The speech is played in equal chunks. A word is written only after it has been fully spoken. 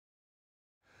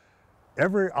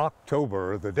Every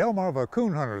October, the Delmarva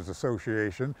Coon Hunters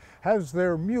Association has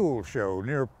their Mule Show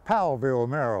near Powellville,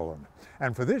 Maryland.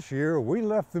 And for this year, we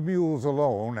left the mules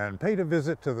alone and paid a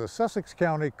visit to the Sussex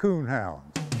County Coon Hounds.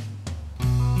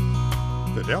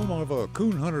 The Delmarva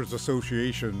Coon Hunters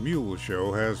Association Mule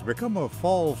Show has become a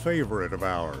fall favorite of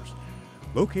ours.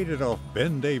 Located off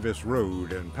Ben Davis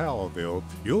Road in Powellville,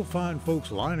 you'll find folks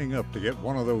lining up to get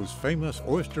one of those famous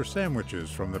oyster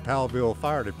sandwiches from the Powellville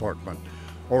Fire Department,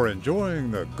 or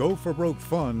enjoying the go-for-broke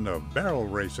fun of barrel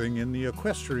racing in the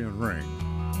equestrian ring.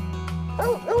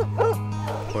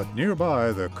 But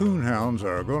nearby, the Coon Hounds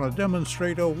are going to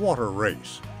demonstrate a water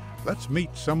race. Let's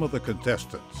meet some of the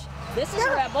contestants. This is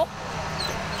Rebel.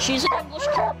 She's an English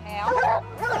Coon Hound.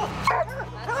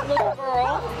 That's a little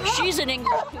girl. She's an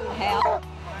English Coon Hound.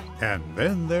 And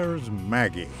then there's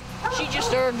Maggie. She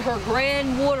just earned her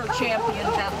Grand Water Champion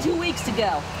about 2 weeks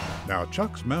ago. Now,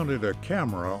 Chuck's mounted a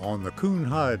camera on the coon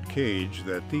hide cage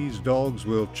that these dogs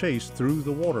will chase through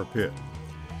the water pit.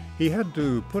 He had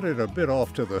to put it a bit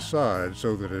off to the side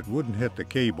so that it wouldn't hit the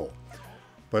cable.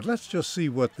 But let's just see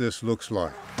what this looks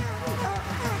like.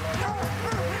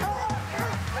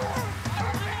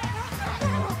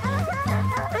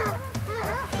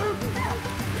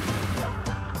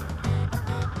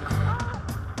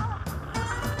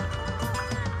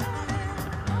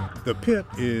 The pit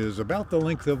is about the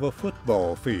length of a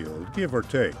football field, give or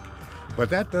take, but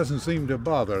that doesn't seem to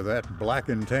bother that black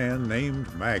and tan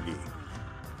named Maggie.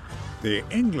 The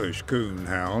English Coon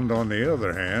Hound, on the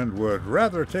other hand, would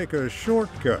rather take a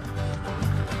shortcut.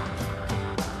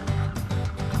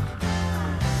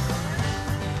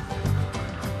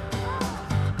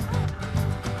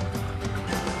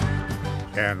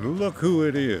 And look who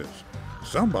it is.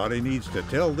 Somebody needs to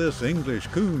tell this English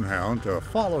Coon Hound to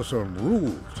follow some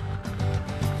rules.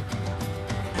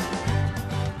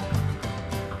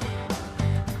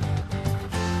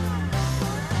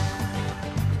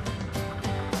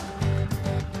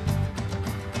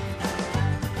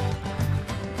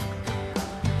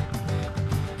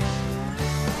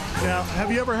 Now,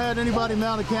 have you ever had anybody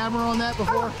mount a camera on that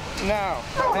before? No.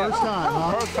 First time,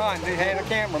 huh? First time they had a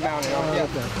camera mounted on it.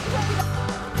 Okay.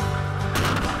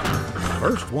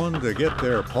 First one to get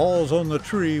their paws on the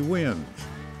tree wins,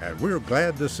 and we're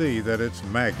glad to see that it's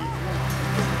Maggie.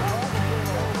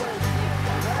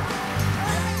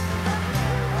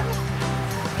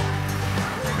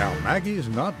 Now, Maggie's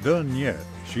not done yet.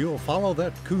 She'll follow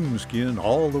that coon skin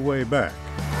all the way back.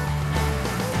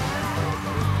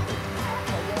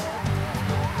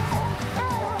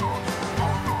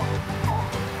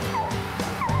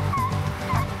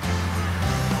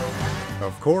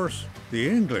 Of course, the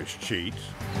English cheats.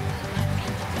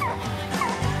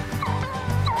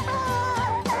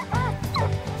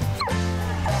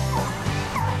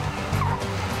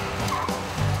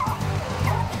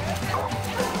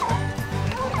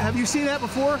 Have you seen that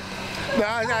before? No,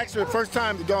 actually, the first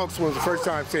time the dogs was the first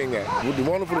time seeing that. With the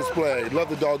wonderful display, love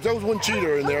the dogs. There was one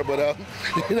cheater in there, but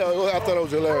you know, I thought it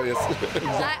was hilarious.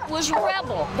 That was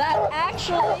Rebel. That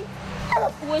actually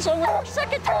was only her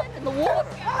second time in the water.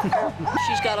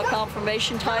 She's got a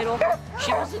confirmation title.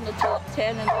 She was in the top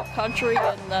 10 in the country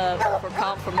for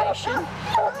confirmation,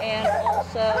 and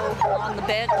also on the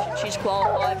bench. She's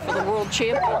qualified for the World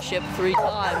Championship 3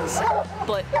 times,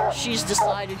 but she's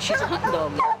decided she's a hunting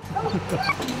dog.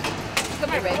 Come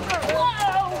here, baby.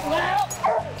 Whoa! Well,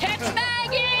 catch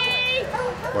Maggie!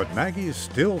 But Maggie's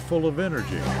still full of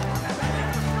energy.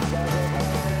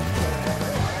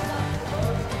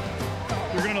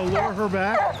 You're going to lure her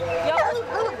back?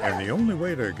 Yep. And the only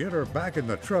way to get her back in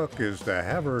the truck is to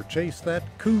have her chase that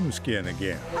coon skin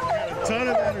again. A ton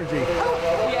of energy.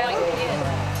 Yeah, I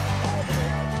did.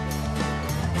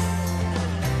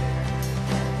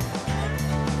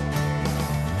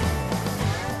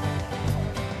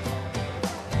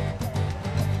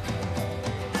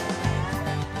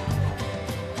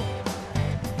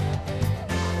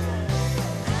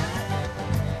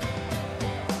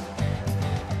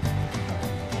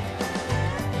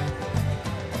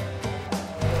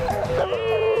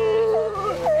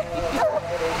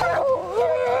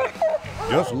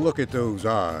 Just look at those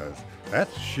eyes.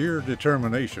 That's sheer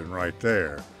determination right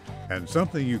there. And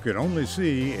something you can only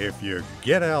see if you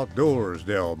get outdoors,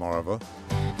 Delmarva.